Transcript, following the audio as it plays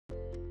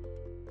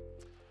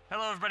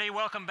Hello, everybody.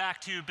 Welcome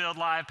back to Build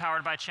Live,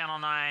 powered by Channel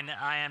 9.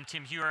 I am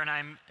Tim Hewer, and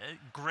I'm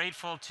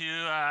grateful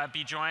to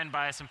be joined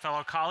by some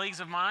fellow colleagues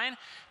of mine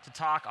to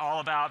talk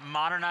all about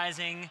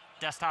modernizing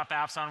desktop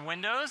apps on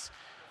Windows.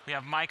 We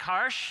have Mike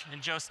Harsh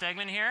and Joe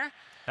Stegman here.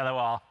 Hello,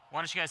 all. Why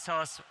don't you guys tell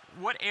us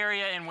what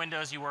area in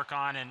Windows you work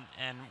on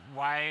and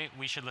why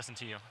we should listen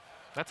to you?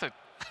 That's a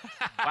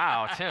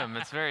wow, Tim.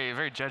 It's very,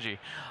 very judgy.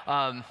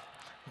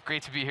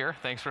 Great to be here.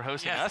 Thanks for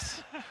hosting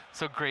us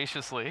so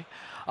graciously.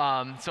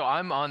 So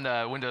I'm on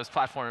the Windows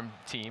platform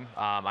team.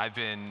 I've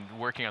been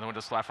working on the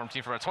Windows platform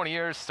team for about 20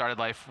 years. Started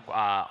life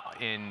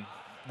in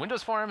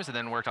Windows forums, and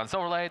then worked on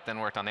Silverlight, then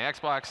worked on the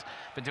Xbox.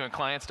 Been doing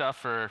client stuff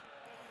for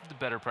the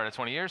better part of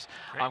 20 years.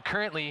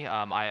 Currently,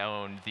 I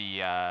own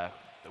the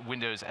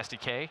Windows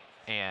SDK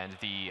and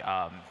the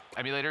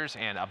emulators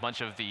and a bunch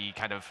of the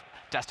kind of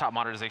desktop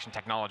modernization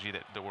technology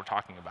that we're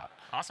talking about.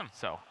 Awesome.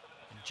 So,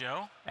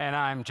 Joe? And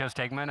I'm Joe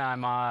Stegman.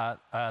 I'm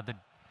the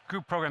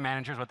group program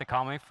manager is what they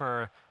call me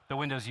for the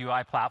Windows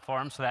UI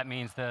platform. So that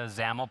means the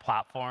XAML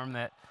platform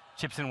that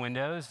ships in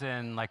Windows,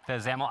 and like the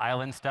XAML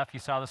Island stuff you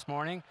saw this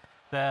morning.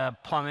 The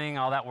plumbing,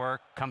 all that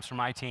work comes from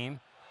my team.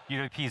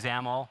 UWP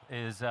XAML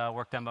is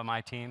work done by my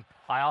team.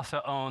 I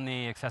also own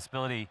the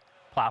accessibility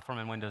platform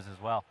in Windows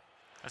as well.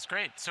 That's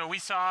great. So we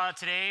saw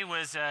today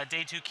was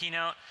day 2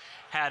 keynote.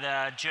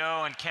 Had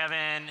Joe and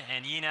Kevin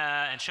and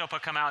Yina and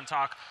Shilpa come out and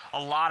talk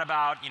a lot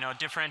about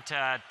different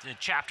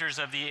chapters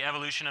of the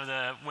evolution of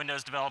the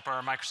Windows developer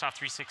or Microsoft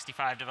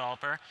 365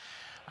 developer.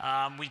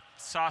 We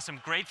saw some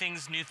great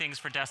things, new things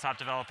for desktop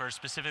developers,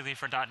 specifically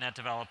for .NET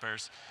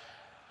developers.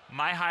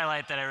 My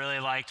highlight that I really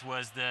liked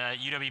was the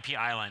UWP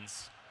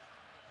Islands.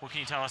 What can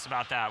you tell us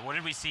about that? What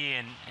did we see,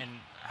 and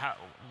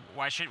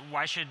why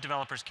should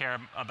developers care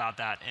about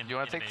that? You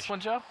want to take this one,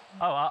 Joe?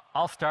 Oh,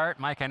 I'll start,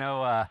 Mike. I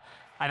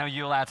know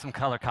you'll add some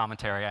color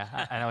commentary.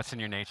 I know it's in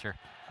your nature.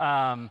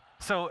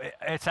 So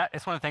it's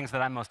one of the things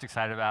that I'm most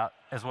excited about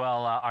as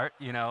well.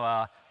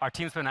 Our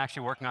team's been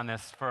actually working on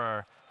this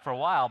for a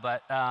while,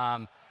 but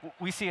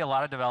we see a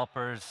lot of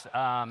developers.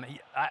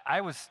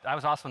 I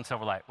was also in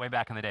Silverlight way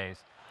back in the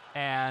days,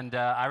 and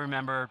I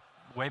remember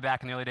way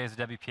back in the early days of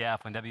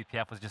WPF when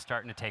WPF was just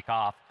starting to take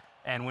off,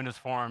 and Windows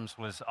Forms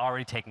was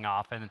already taking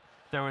off, and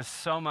there was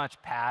so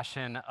much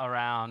passion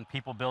around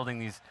people building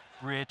these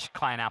rich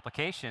client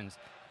applications.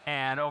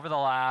 And over the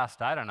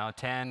last, I don't know,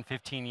 10,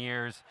 15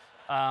 years,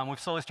 we've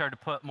slowly started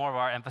to put more of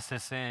our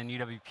emphasis in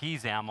UWP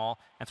XAML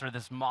and sort of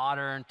this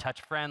modern,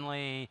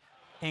 touch-friendly,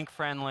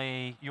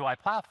 ink-friendly UI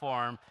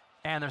platform.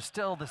 And there's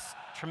still this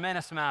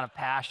tremendous amount of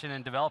passion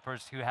in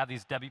developers who have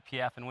these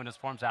WPF and Windows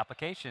Forms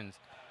applications,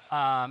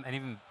 and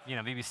even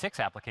VB6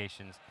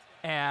 applications.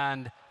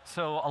 And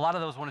so a lot of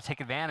those want to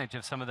take advantage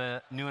of some of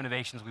the new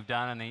innovations we've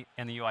done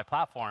in the UI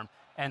platform.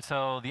 And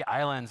so the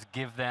islands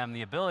give them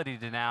the ability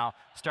to now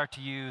start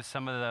to use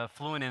some of the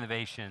fluent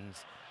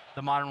innovations,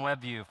 the modern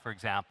web view, for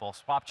example,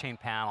 swap chain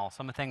panel,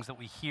 some of the things that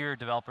we hear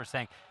developers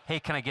saying, hey,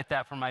 can I get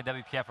that from my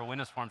WPF or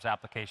Windows Forms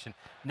application?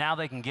 Now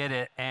they can get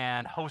it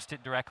and host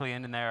it directly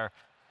into their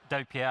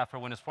WPF or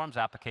Windows Forms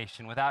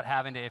application without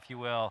having to, if you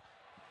will,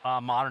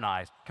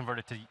 modernize, convert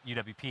it to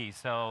UWP.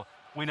 So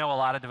we know a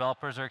lot of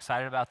developers are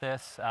excited about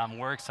this.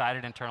 We're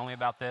excited internally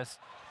about this.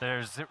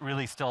 There's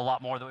really still a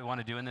lot more that we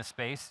want to do in this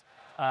space.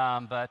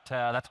 But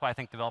that's why I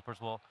think developers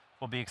will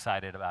be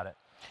excited about it.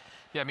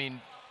 Yeah, I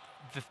mean,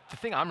 the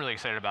thing I'm really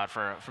excited about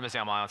from a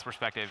XAML Islands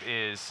perspective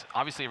is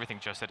obviously everything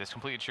Joe said is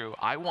completely true.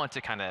 I want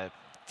to kind of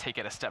take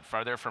it a step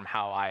further from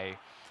how I,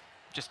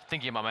 just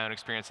thinking about my own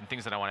experience and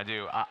things that I want to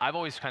do. I've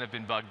always kind of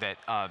been bugged that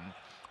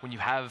when you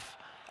have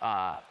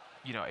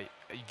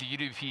the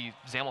UWP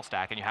XAML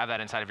stack and you have that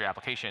inside of your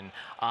application,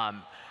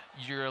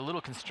 you're a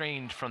little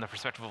constrained from the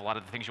perspective of a lot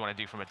of the things you want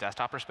to do from a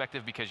desktop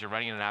perspective because you're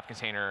running in an app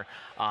container.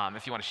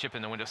 If you want to ship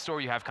in the Windows Store,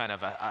 you have kind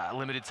of a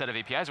limited set of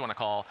APIs you want to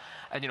call.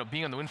 And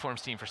being on the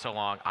WinForms team for so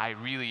long, I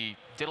really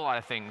did a lot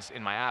of things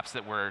in my apps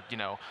that were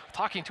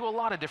talking to a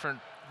lot of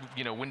different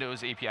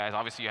Windows APIs.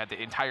 Obviously, you had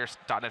the entire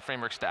 .NET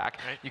Framework stack.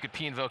 Right. You could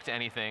p-invoke to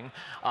anything.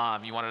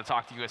 You wanted to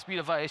talk to a USB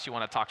device. You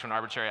want to talk to an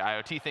arbitrary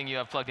IoT thing you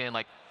have plugged in.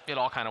 Like, it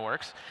all kind of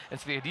works. And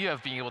so the idea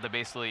of being able to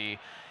basically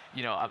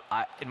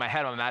in my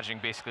head, I'm imagining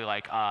basically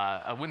like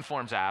a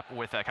WinForms app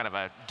with a kind of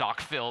a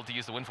doc-filled, to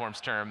use the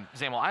WinForms term,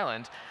 XAML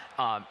island,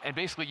 and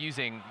basically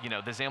using the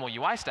XAML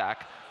UI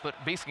stack, but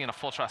basically in a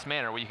full trust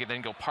manner where you can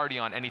then go party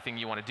on anything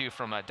you want to do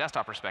from a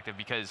desktop perspective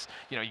because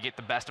you get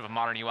the best of a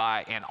modern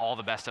UI and all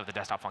the best of the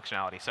desktop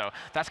functionality. So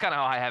that's kind of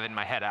how I have it in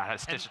my head, how to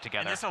stitch it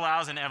together. And this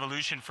allows an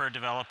evolution for a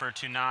developer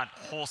to not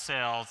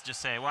wholesale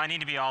just say, well, I need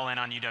to be all in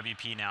on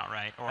UWP now,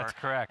 right? That's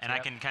correct. And I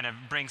can kind of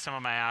bring some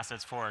of my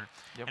assets forward.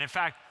 Yep. And in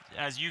fact,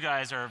 as you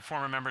guys are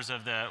former members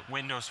of the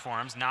Windows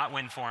Forums, not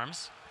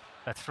WinForms.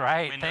 That's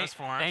right. Windows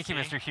Forums. Thank you,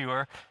 Mr.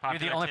 Hewer. Popular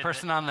You're the only tidbit.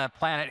 person on the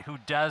planet who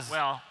does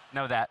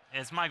know that.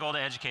 It's my goal to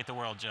educate the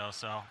world, Joe.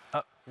 So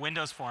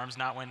Windows Forums,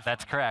 not WinForms.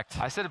 That's correct.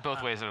 I said it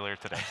both ways earlier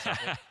today. So.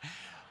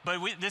 But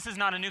this is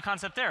not a new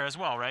concept there as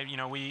well, right? You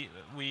know, we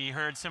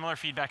heard similar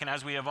feedback, and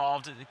as we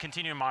evolved,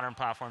 continuing modern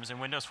platforms in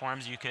Windows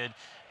Forms, you could,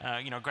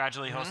 you know,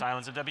 gradually host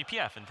islands of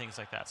WPF and things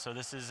like that. So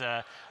this is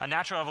a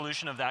natural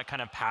evolution of that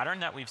kind of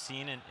pattern that we've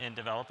seen in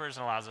developers,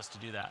 and allows us to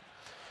do that.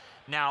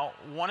 Now,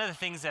 one of the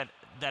things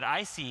that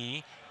I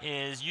see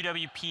is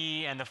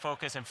UWP and the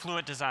focus and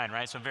fluent design,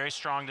 right? So very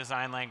strong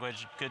design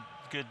language,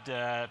 good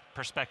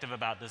perspective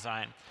about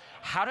design.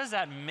 How does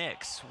that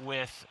mix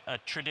with a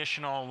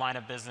traditional line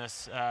of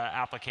business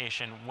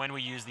application when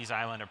we use these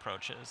island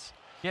approaches?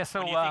 Yeah,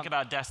 so when you think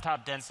about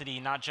desktop density,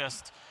 not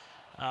just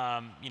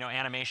you know,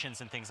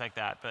 animations and things like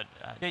that, but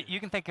yeah, you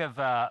can think of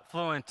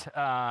Fluent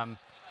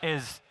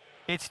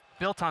it's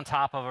built on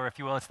top of, or if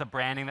you will, it's the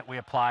branding that we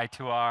apply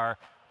to our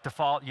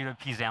default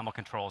UWP XAML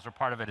controls, or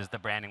part of it is the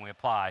branding we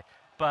apply.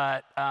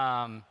 But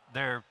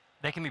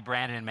they can be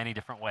branded in many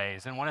different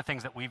ways. And one of the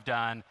things that we've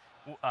done,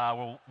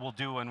 we'll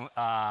do when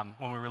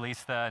we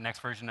release the next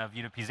version of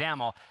UWP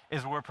XAML,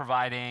 is we're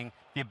providing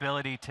the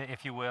ability to,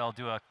 if you will,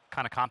 do a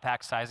kind of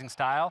compact sizing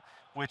style,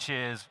 which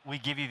is we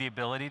give you the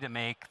ability to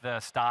make the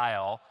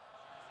style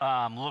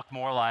look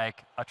more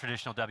like a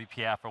traditional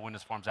WPF or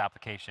Windows Forms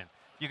application.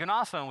 You can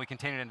also, and we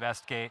continue to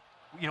investigate,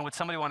 you know, would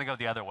somebody want to go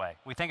the other way?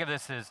 We think of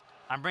this as,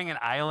 I'm bringing an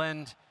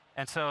island,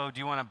 and so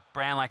do you want to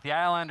brand like the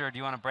island, or do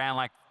you want to brand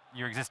like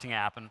your existing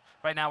app? And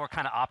right now we're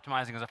kind of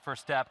optimizing as a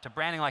first step to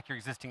branding like your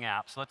existing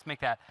app. So let's make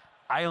that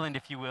island,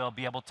 if you will,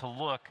 be able to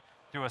look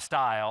through a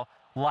style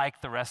like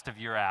the rest of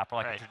your app, or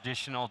like a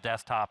traditional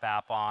desktop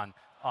app on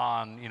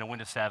you know,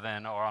 Windows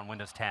 7 or on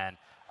Windows 10.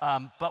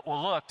 But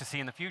we'll look to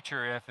see in the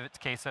future if it's a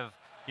case of,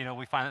 you know,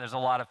 we find that there's a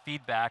lot of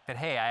feedback that,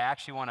 hey, I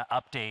actually want to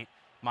update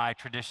my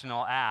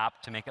traditional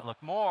app to make it look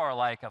more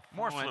like a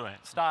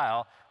fluent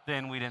style,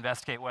 then we'd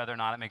investigate whether or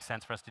not it makes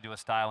sense for us to do a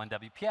style in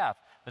WPF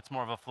that's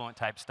more of a Fluent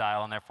type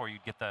style, and therefore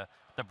you'd get the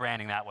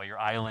branding that way. Your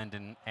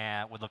island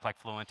and would look like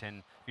Fluent,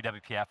 and your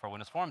WPF or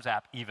Windows Forms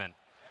app even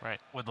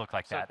would look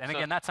like that. And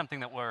again, that's something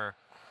that we're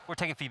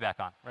taking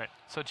feedback on. Right.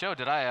 So Joe,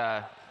 did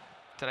I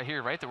hear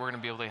you right that we're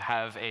going to be able to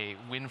have a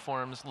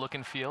WinForms look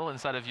and feel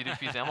inside of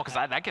UWP XAML? Because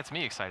that gets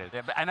me excited.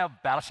 Yeah, but I know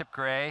Battleship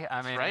Gray.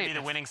 I mean, it'll be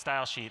the winning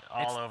style sheet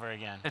all over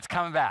again. It's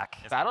coming back.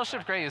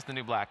 Battleship Gray is the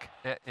new black.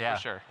 Yeah,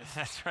 for sure.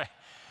 That's right.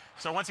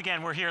 So once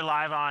again, we're here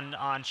live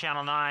on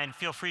Channel 9.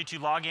 Feel free to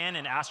log in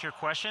and ask your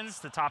questions.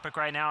 The topic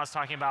right now is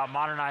talking about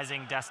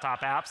modernizing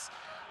desktop apps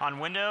on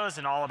Windows,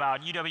 and all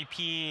about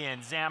UWP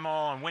and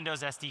XAML and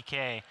Windows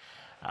SDK.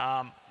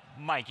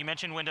 Mike, you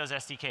mentioned Windows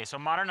SDK. So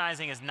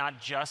modernizing is not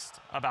just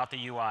about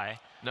the UI.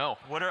 No.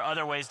 What are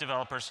other ways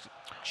developers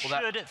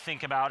should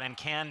think about and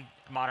can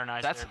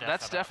modernize their desktop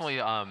That's apps? definitely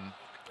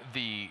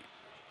the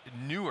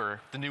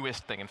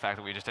newest thing, in fact,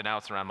 that we just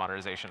announced around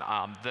modernization.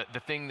 The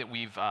thing that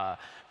we've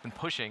been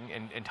pushing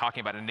and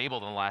talking about,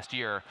 enabled in the last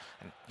year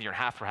and a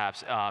half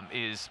perhaps,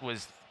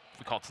 was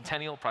we call it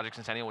Centennial, Project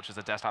Centennial, which is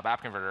a desktop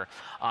app converter.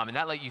 And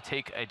that let you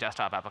take a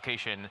desktop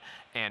application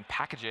and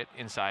package it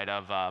inside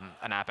of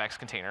an AppX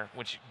container,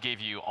 which gave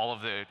you all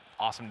of the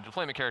awesome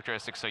deployment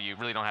characteristics, so you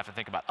really don't have to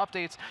think about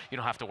updates. You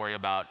don't have to worry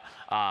about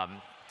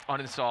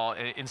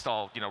uninstall,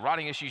 install, you know,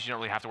 rotting issues. You don't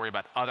really have to worry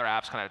about other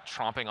apps kind of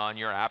tromping on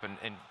your app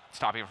and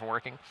stopping it from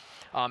working.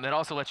 It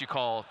also lets you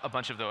call a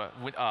bunch of the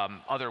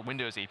other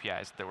Windows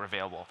APIs that were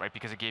available, right?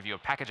 Because it gave you a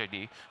package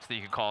ID so that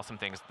you could call some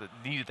things that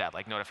needed that,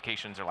 like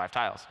notifications or live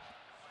tiles.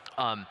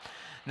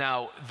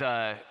 Now,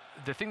 the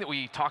thing that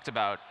we talked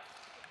about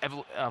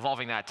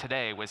evolving that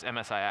today was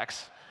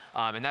MSIX,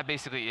 and that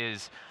basically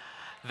is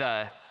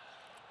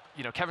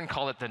Kevin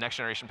called it the next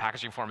generation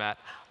packaging format.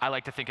 I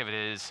like to think of it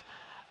as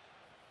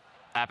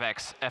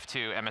AppX,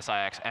 F2,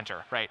 MSIX,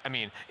 enter, right? I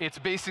mean, it's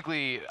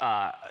basically,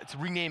 it's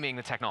renaming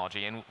the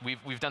technology, and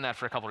we've done that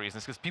for a couple of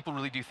reasons, because people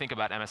really do think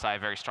about MSI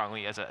very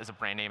strongly as a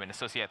brand name and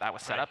associate that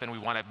with setup, and we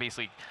want to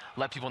basically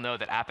let people know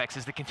that AppX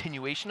is the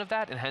continuation of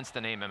that, and hence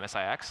the name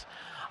MSIX.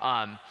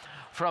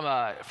 From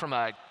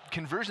a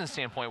conversion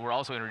standpoint, we're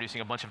also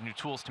introducing a bunch of new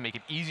tools to make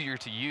it easier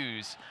to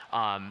use,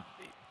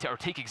 or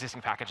take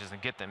existing packages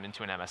and get them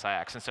into an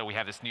MSIX. And so we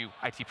have this new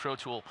IT Pro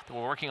tool that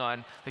we're working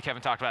on that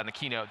Kevin talked about in the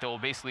keynote that will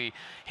basically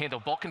handle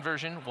bulk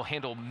conversion, will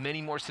handle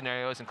many more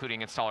scenarios, including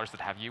installers that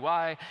have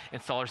UI,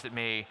 installers that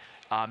may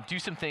do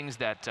some things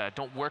that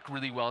don't work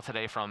really well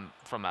today from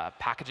a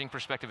packaging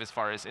perspective as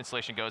far as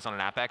installation goes on an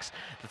AppX.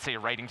 Let's say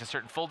you're writing to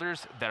certain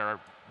folders that are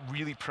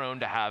really prone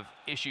to have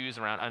issues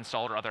around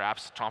uninstalled or other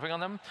apps tromping on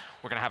them.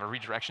 We're going to have a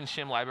redirection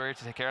shim library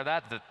to take care of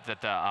that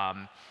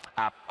the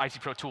app IT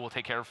Pro tool will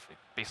take care of,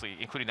 basically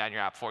including that in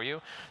your app for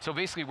you. So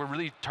basically, we're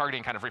really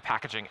targeting kind of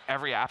repackaging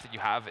every app that you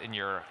have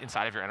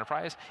inside of your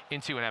enterprise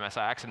into an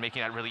MSIX and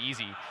making that really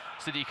easy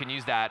so that you can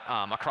use that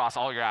across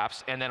all your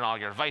apps and then all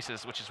your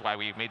devices, which is why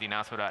we made the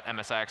announcement about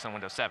MSIX on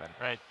Windows 7.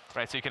 Right.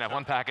 So you can have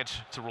one package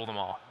to rule them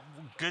all.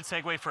 Good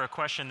segue for a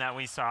question that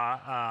we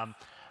saw.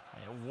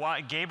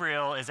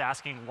 Gabriel is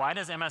asking, why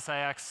does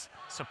MSIX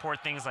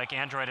support things like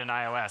Android and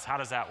iOS? How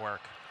does that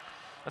work?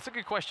 That's a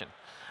good question.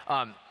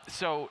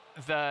 So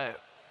the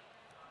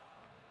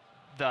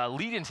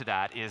lead into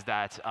that is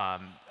that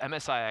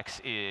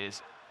MSIX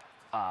is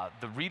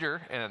the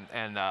reader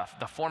and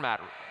the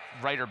format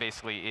writer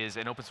basically is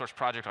an open source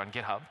project on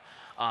GitHub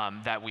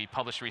that we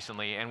published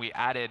recently, and we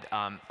added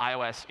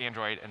iOS,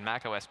 Android, and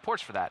macOS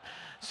ports for that,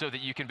 so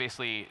that you can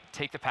basically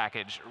take the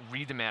package,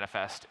 read the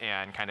manifest,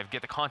 and kind of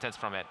get the contents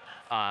from it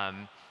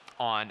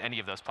on any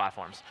of those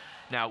platforms.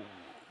 Now,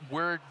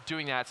 we're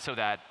doing that so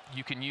that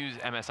you can use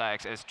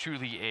MSIX as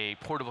truly a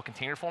portable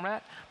container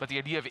format, but the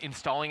idea of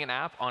installing an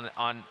app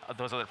on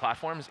those other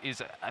platforms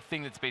is a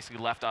thing that's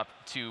basically left up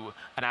to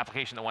an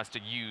application that wants to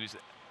use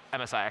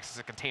MSIX as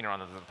a container on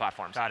those other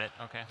platforms. Got it,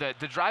 okay.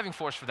 The driving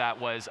force for that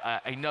was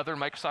another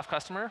Microsoft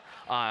customer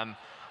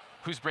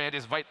whose brand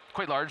is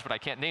quite large, but I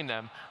can't name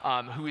them,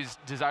 who is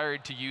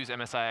desired to use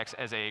MSIX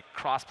as a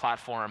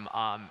cross-platform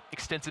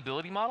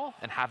extensibility model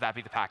and have that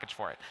be the package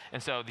for it.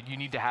 And so you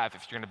need to have,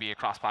 if you're going to be a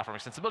cross-platform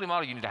extensibility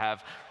model, you need to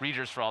have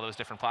readers for all those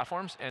different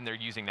platforms, and they're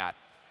using that.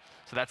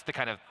 So that's the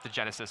kind of the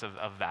genesis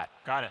of that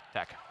Got it.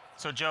 tech.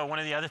 So Joe, one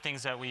of the other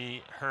things that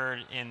we heard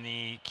in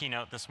the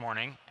keynote this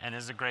morning, and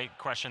this is a great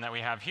question that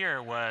we have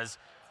here, was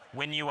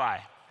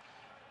WinUI.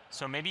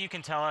 So maybe you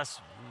can tell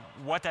us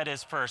what that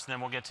is first, and then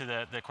we'll get to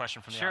the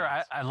question from the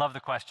audience. Sure, I love the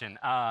question,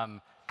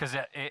 because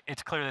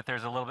it's clear that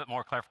there's a little bit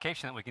more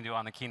clarification that we can do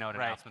on the keynote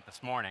announcement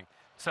this morning.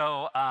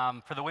 So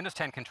for the Windows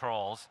 10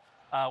 controls,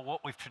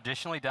 what we've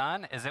traditionally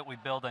done is that we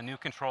build a new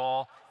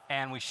control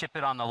and we ship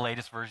it on the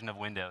latest version of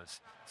Windows.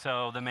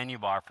 So the menu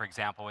bar, for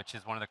example, which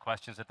is one of the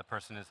questions that the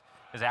person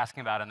is asking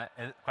about, and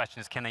the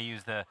question is, can they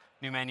use the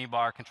new menu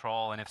bar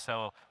control, and if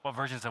so, what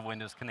versions of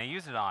Windows can they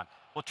use it on?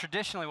 Well,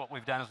 traditionally what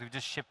we've done is we've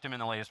just shipped them in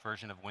the latest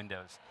version of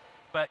Windows.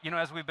 But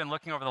as we've been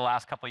looking over the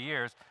last couple of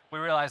years, we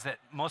realized that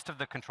most of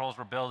the controls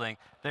we're building,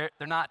 they're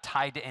not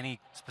tied to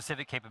any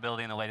specific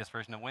capability in the latest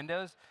version of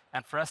Windows.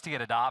 And for us to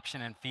get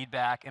adoption and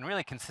feedback and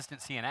really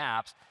consistency in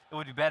apps, it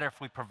would be better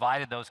if we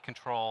provided those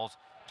controls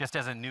just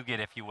as a NuGet,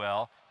 if you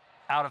will,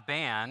 out of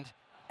band,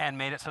 and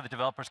made it so the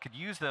developers could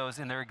use those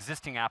in their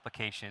existing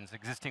applications,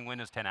 existing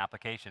Windows 10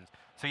 applications.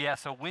 So yeah,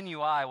 so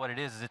WinUI, what it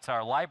is it's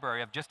our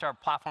library of just our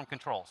platform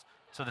controls.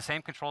 So the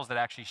same controls that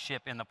actually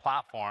ship in the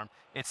platform,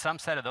 it's some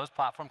set of those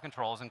platform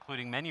controls,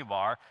 including menu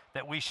bar,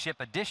 that we ship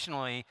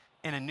additionally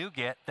in a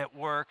NuGet that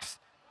works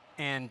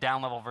in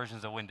down-level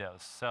versions of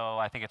Windows. So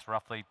I think it's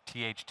roughly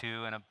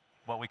TH2 and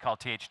what we call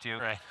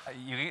TH2.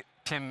 Right.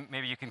 Tim,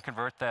 maybe you can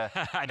convert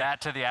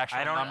that to the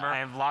actual number.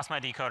 I've lost my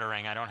decoder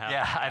ring. I don't have.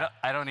 Yeah,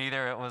 I don't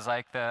either. It was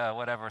like the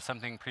whatever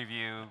something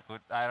preview.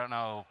 I don't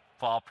know,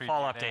 fall preview.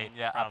 Fall update.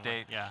 Yeah, probably.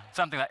 update. Yeah.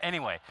 Something like.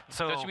 Anyway,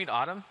 so. Don't you mean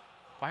autumn?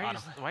 Why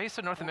are you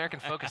so North American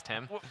focused,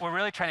 Tim? We're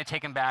really trying to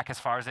take them back as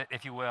far as it,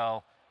 if you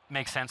will,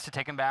 makes sense to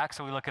take them back.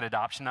 So we look at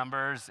adoption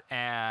numbers,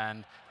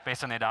 and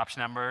based on the adoption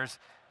numbers,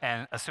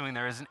 and assuming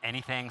there isn't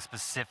anything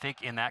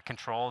specific in that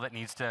control that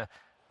needs to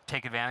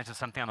take advantage of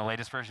something on the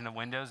latest version of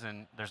Windows,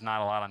 and there's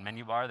not a lot on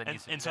menu bar that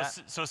needs to do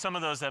that. So some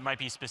of those that might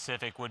be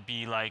specific would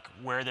be like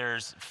where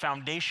there's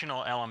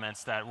foundational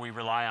elements that we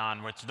rely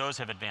on, which those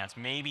have advanced.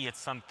 Maybe it's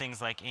some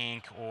things like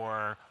Ink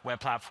or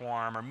web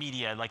platform or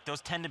media. Like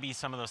those tend to be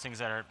some of those things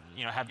that are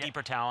have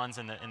deeper talons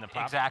in the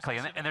platform. Exactly,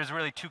 and there's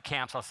really two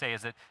camps. I'll say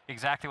is that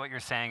exactly what you're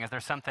saying is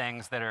there's some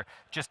things that are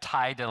just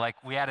tied to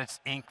like we added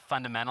Ink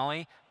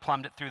fundamentally,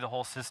 plumbed it through the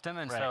whole system,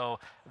 and so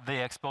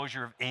the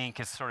exposure of Ink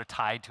is sort of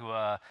tied to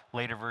a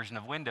later version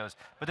of Windows.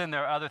 But then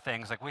there are other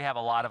things, like we have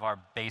a lot of our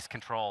base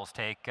controls.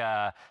 Take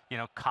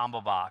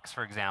Combo Box,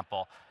 for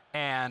example.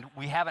 And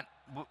we haven't,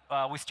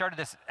 we started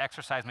this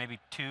exercise maybe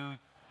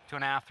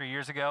 2.5, 3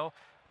 years ago,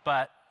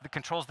 but the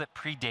controls that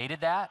predated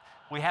that,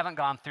 we haven't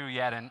gone through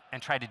yet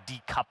and tried to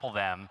decouple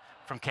them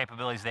from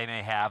capabilities they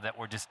may have that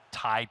were just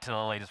tied to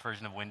the latest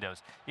version of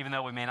Windows. Even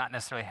though we may not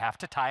necessarily have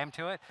to tie them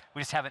to it,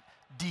 we just haven't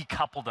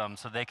decoupled them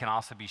so they can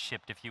also be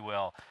shipped, if you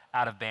will,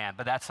 out of band.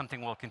 But that's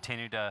something we'll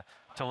continue to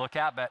look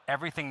at. But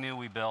everything new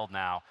we build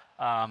now,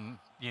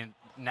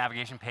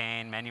 navigation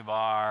pane, menu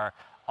bar,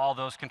 all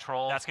those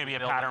controls. That's going to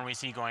be a pattern we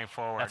see going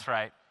forward. That's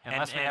right.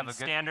 Unless we have a good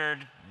standard,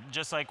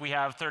 just like we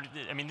have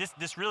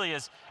this really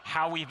is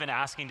how we've been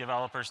asking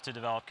developers to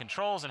develop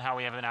controls and how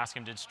we have been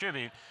asking them to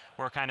distribute.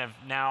 We're kind of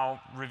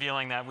now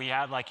revealing that we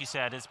have, like you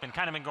said, it's been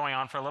going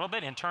on for a little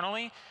bit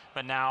internally,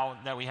 but now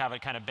that we have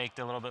it kind of baked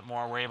a little bit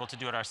more, we're able to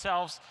do it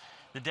ourselves.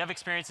 The dev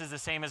experience is the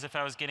same as if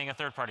I was getting a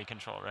third-party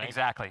control, right?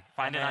 Exactly.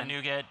 Find it on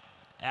NuGet,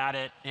 add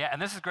it. Yeah, and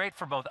this is great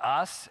for both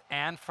us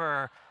and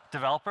for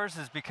developers,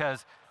 is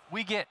because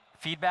we get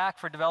feedback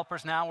for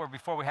developers now, where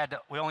before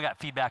we only got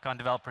feedback on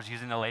developers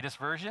using the latest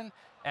version,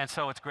 and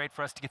so it's great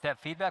for us to get that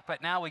feedback.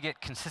 But now we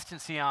get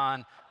consistency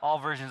on all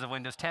versions of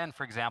Windows 10,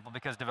 for example,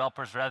 because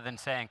developers, rather than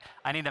saying,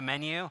 I need a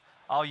menu,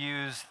 I'll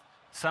use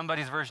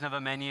somebody's version of a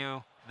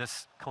menu,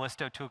 this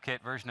Callisto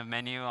Toolkit version of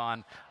menu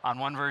on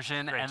one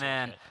version, Great and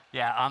then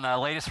toolkit. on the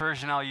latest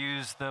version I'll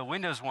use the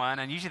Windows one,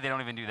 and usually they don't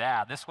even do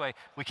that. This way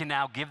we can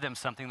now give them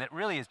something that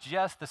really is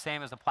just the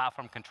same as the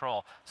platform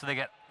control. So they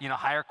get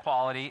higher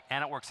quality,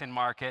 and it works in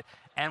market,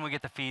 and we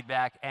get the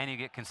feedback, and you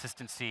get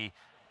consistency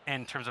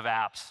in terms of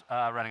apps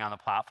running on the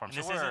platform.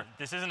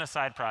 This isn't a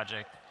side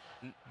project.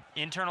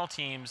 internal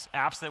teams,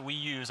 apps that we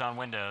use on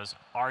Windows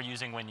are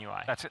using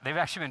WinUI. They've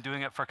actually been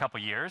doing it for a couple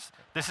years.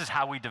 This is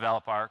how we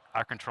develop our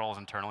controls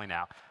internally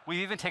now.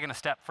 We've even taken a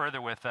step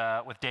further with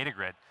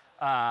DataGrid.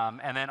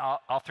 And then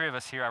all three of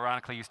us here,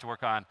 ironically, used to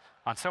work on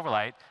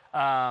Silverlight.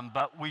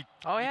 But we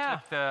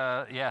took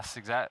the, yes,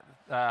 exactly.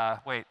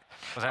 Wait,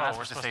 was I not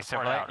supposed to say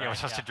Silverlight? Right? Yeah, we're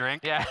supposed to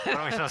drink? Yeah. What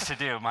are we supposed to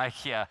do,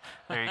 Mike? Yeah,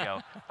 there you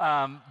go.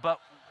 But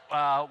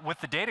with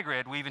the data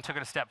grid, we even took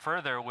it a step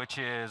further, which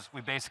is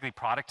we basically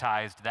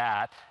productized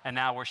that, and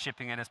now we're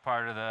shipping it as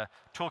part of the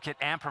toolkit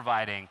and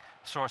providing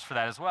source for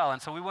that as well.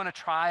 And so we want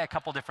to try a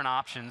couple different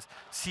options,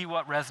 see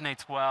what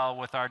resonates well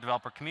with our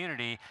developer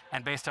community,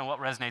 and based on what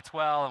resonates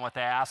well and what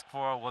they ask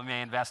for, we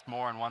may invest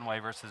more in one way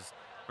versus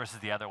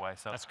the other way.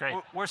 So that's great.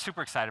 We're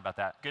super excited about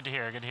that. Good to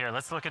hear, good to hear.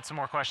 Let's look at some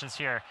more questions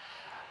here.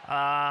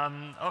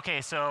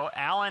 Okay, so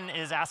Alan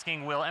is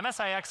asking, will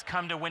MSIX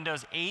come to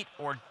Windows 8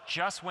 or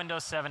just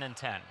Windows 7 and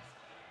 10?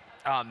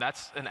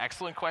 That's an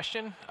excellent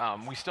question.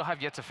 We still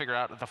have yet to figure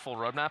out the full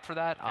roadmap for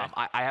that.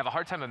 Okay. I have a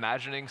hard time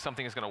imagining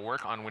something is going to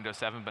work on Windows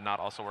 7 but not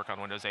also work on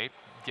Windows 8,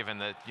 given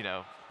that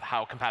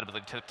how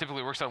compatibility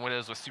typically works on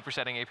Windows with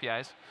supersetting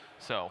APIs.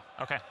 So.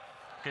 Okay,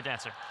 good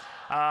answer.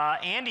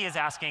 Andy is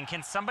asking,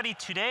 can somebody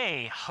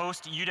today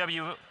host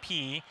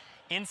UWP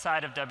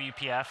inside of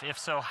WPF? If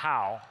so,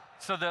 how?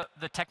 So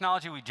the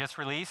technology we just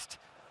released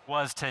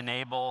was to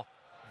enable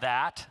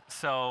that.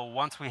 So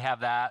once we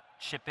have that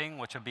shipping,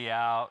 which will be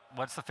out,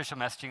 what's the official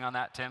messaging on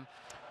that, Tim?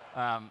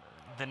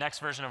 The next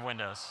version of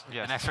Windows.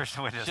 Yes. The next version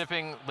of Windows.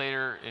 Shipping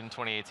later in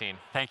 2018.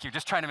 Thank you.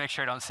 Just trying to make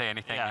sure I don't say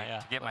anything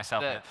to get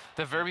myself in.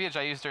 The verbiage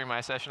I used during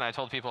my session, I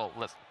told people,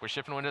 we're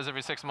shipping Windows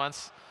every 6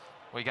 months.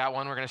 We got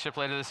one we're going to ship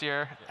later this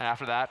year, and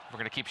after that, we're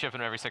going to keep shipping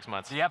them every 6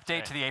 months. The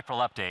update to the April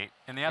update,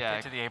 and the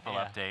update to the April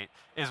update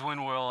is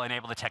when we'll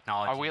enable the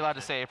technology. Are we allowed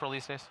to say April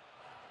these days?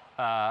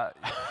 I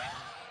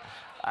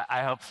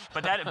hope.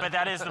 But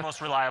that is the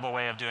most reliable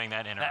way of doing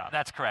that interrupt.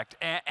 That's correct.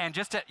 And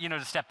just to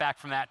step back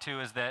from that too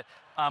is that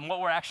what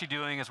we're actually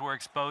doing is we're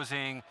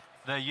exposing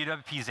the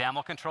UWP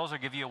XAML controls, or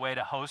give you a way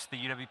to host the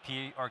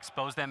UWP or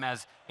expose them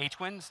as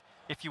HWINs,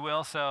 if you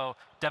will. So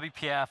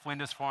WPF,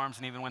 Windows Forms,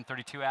 and even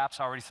Win32 apps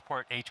already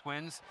support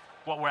HWINs.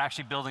 What we're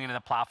actually building into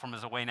the platform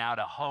is a way now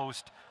to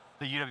host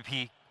the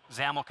UWP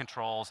XAML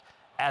controls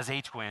as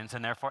HWINs,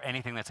 and therefore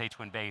anything that's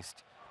HWIN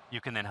based,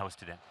 you can then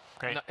host it in.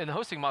 Great. And the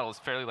hosting model is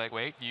fairly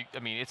lightweight. I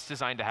mean, it's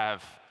designed to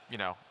have,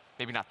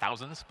 maybe not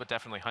thousands, but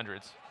definitely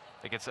hundreds.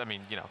 Like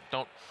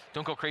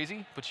don't go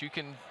crazy, but you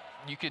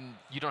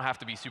don't have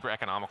to be super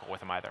economical with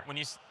them either. When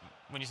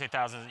you say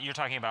thousands, you're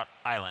talking about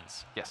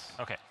islands. Yes.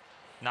 Okay.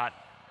 Not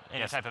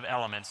any type of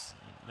elements.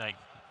 Like,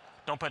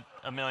 don't put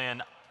a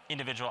million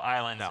individual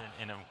islands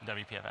in a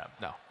WPF app.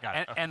 No. Got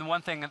it. And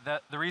one thing,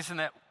 the reason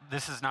that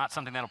this is not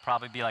something that'll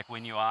probably be like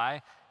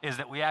WinUI is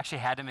that we actually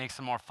had to make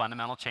some more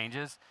fundamental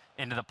changes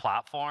into the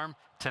platform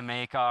to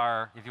make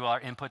our, if you will, our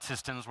input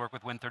systems work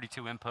with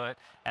Win32 input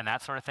and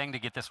that sort of thing to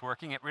get this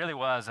working. It really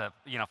was a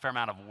fair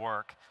amount of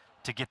work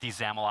to get these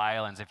XAML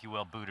islands, if you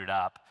will, booted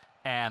up.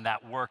 And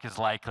that work is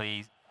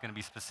likely going to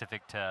be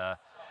specific to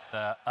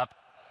the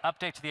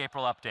update to the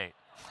April update,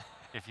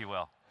 if you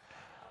will.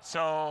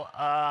 So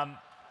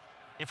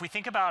if we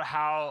think about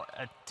how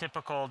a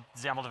typical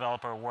XAML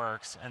developer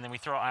works, and then we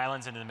throw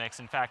islands into the mix,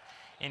 in fact,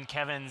 in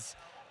Kevin's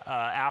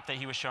app that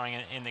he was showing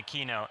in the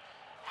keynote,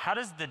 how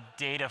does the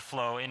data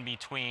flow in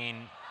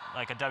between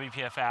like a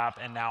WPF app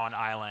and now an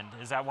island?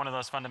 Is that one of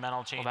those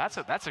fundamental changes?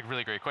 Well, that's a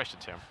really great question,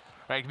 Tim.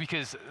 Right,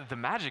 because the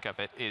magic of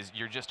it is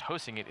you're just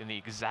hosting it in the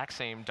exact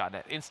same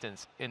 .NET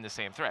instance in the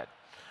same thread,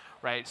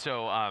 right?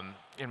 So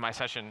in my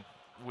session,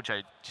 which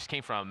I just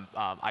came from,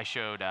 I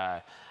showed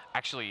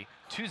actually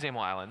 2 XAML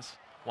islands.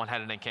 One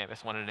had an ink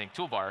canvas, one had an ink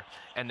toolbar,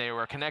 and they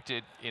were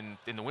connected in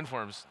the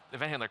WinForms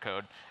event handler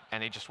code,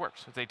 and they just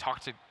worked. So they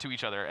talked to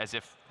each other as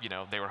if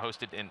they were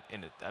hosted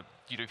in a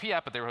UWP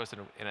app, but they were hosted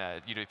in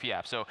a UWP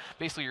app. So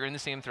basically, you're in the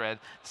same thread,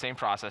 same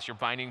process. You're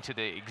binding to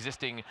the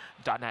existing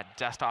 .NET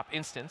desktop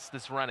instance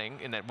that's running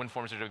in that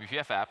WinForms or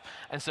WPF app,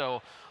 and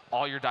so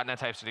all your .NET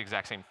types are the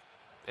exact same.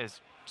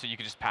 So you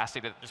can just pass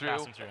data through.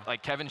 Pass them through.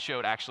 Like Kevin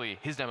showed, actually,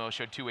 his demo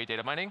showed 2-way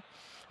data mining.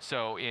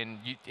 So in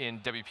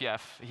WPF,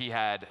 he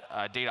had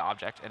a data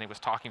object, and it was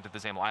talking to the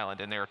XAML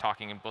island, and they were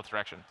talking in both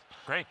directions.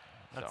 Great.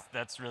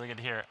 That's really good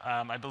to hear.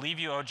 I believe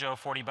you owe Joe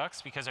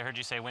 $40 because I heard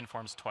you say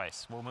WinForms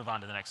twice. We'll move on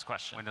to the next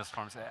question. Windows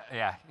Forms,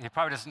 yeah. He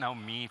probably doesn't know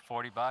me,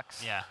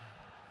 $40. Yeah.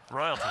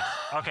 Royalties.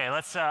 Okay,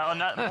 let's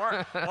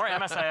more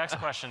MSIX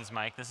questions,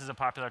 Mike. This is a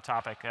popular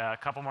topic. A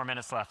couple more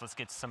minutes left. Let's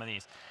get to some of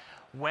these.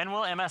 When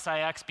will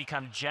MSIX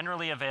become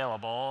generally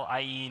available,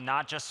 i.e.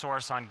 not just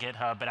source on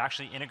GitHub, but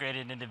actually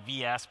integrated into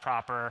VS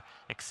proper,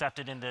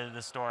 accepted into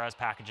the store as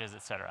packages,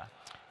 et cetera?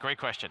 Great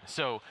question.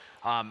 So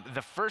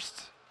the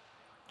first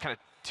kind of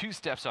 2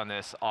 steps on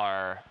this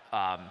are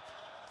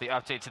the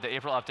update to the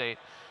April update,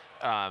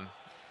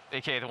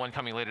 aka the one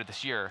coming later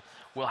this year,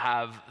 will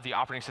have the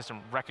operating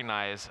system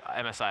recognize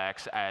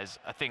MSIX as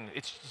a thing.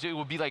 It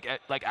will be like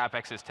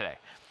AppX is today.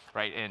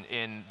 right? And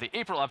in the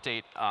April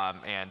update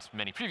and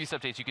many previous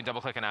updates, you can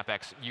double-click on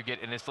AppX. You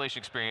get an installation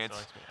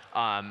experience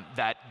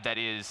that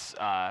is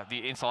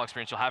the install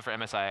experience you'll have for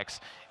MSIX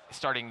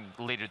starting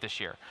later this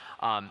year.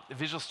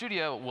 Visual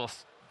Studio will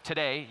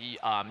today,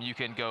 you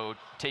can go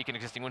take an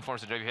existing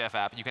WinForms or WPF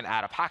app, you can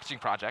add a packaging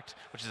project,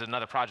 which is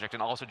another project,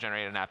 and also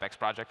generate an AppX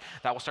project.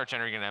 That will start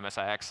generating an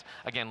MSIX,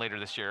 again, later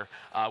this year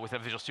with a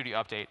Visual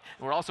Studio update.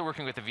 We're also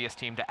working with the VS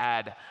team to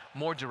add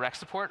more direct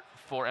support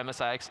for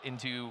MSIX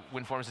into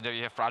WinForms and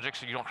WPF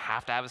projects, so you don't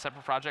have to have a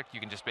separate project. You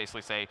can just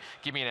basically say,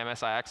 give me an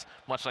MSIX,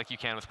 much like you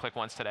can with Click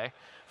Once today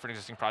for an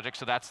existing project.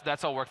 So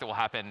that's all work that will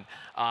happen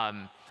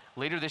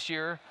later this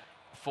year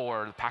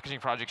for packaging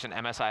projects in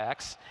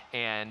MSIX,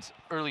 and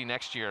early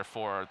next year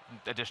for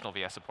additional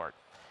VS support.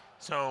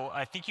 So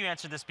I think you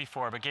answered this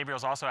before, but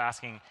Gabriel's also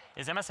asking,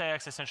 is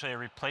MSIX essentially a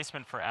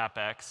replacement for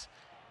AppX?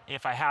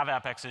 If I have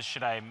AppXs,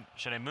 should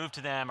I move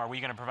to them? Are we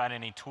going to provide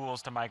any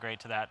tools to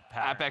migrate to that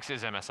pattern? AppX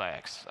is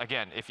MSIX.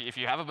 Again, if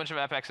you have a bunch of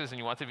AppXs and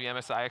you want them to be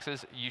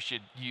MSIXs, you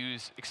should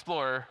use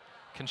Explorer,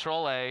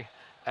 Control-A,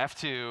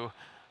 F2,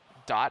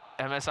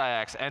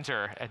 .msix,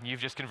 enter, and you've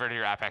just converted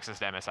your AppXs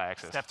to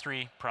MSIXs. Step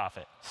 3,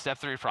 profit. Step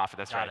 3, profit,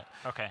 that's Got right.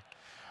 it. Okay.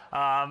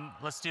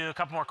 Let's do a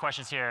couple more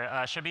questions here.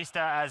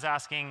 Shabista is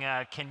asking,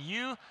 can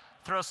you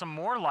throw some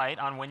more light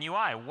on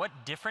WinUI? What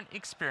different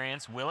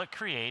experience will it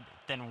create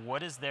than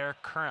what is there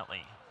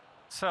currently?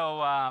 So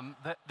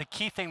the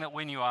key thing that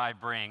WinUI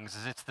brings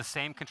is it's the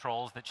same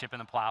controls that ship in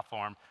the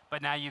platform,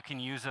 but now you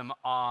can use them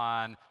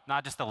on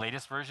not just the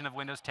latest version of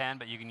Windows 10,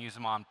 but you can use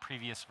them on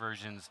previous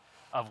versions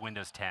of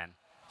Windows 10.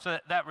 So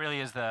that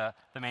really is the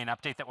main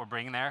update that we're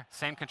bringing there.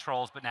 Same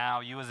controls, but now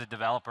you as a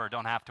developer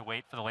don't have to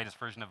wait for the latest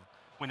version of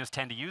Windows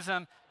 10 to use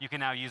them. You can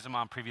now use them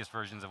on previous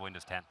versions of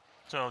Windows 10.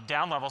 So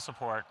down-level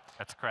support.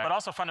 That's correct. But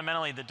also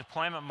fundamentally, the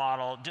deployment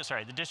model,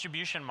 the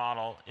distribution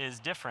model is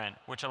different,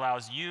 which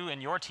allows you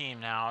and your team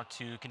now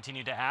to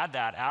continue to add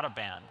that out of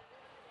band.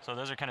 So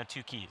those are kind of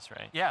two keys,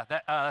 right? Yeah,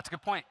 that's a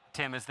good point,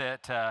 Tim, is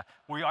that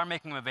we are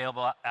making them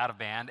available out of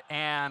band,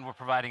 and we're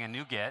providing a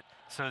NuGet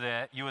so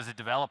that you as a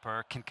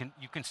developer,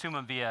 you consume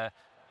them via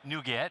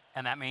NuGet,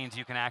 and that means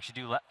you can actually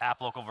do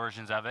app local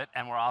versions of it.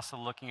 And we're also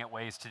looking at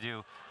ways to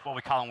do what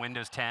we call in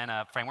Windows 10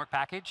 a framework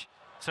package,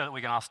 so that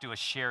we can also do a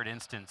shared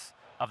instance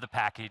of the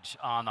package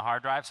on the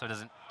hard drive so it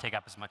doesn't take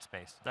up as much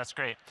space. That's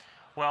great.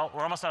 Well,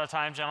 we're almost out of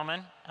time,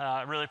 gentlemen.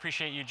 Really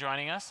appreciate you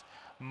joining us.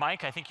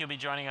 Mike, I think you'll be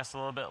joining us a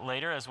little bit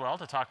later as well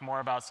to talk more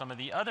about some of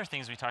the other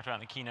things we talked about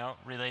in the keynote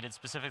related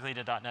specifically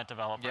to .NET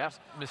developers. Yeah,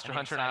 Mr.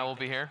 Hunter and I will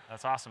be here.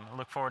 That's awesome. I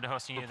look forward to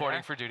hosting you there.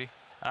 Reporting for duty.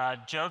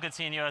 Joe, good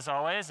seeing you as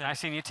always.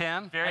 Nice seeing you,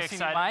 Tim. Very nice excited.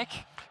 seeing you,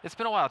 Mike. It's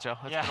been a while, Joe.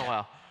 It's been a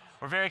while.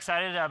 We're very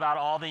excited about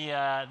all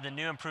the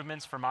new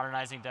improvements for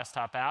modernizing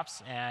desktop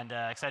apps, and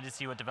excited to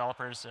see what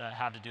developers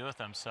have to do with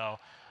them. So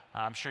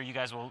I'm sure you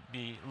guys will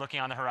be looking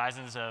on the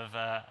horizons of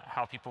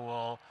how people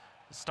will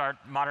start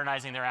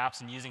modernizing their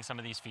apps and using some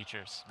of these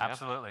features.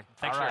 Absolutely.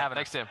 Thanks for having us.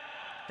 Thanks, Tim.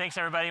 Thanks,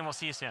 everybody, and we'll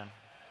see you soon.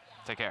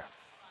 Take care.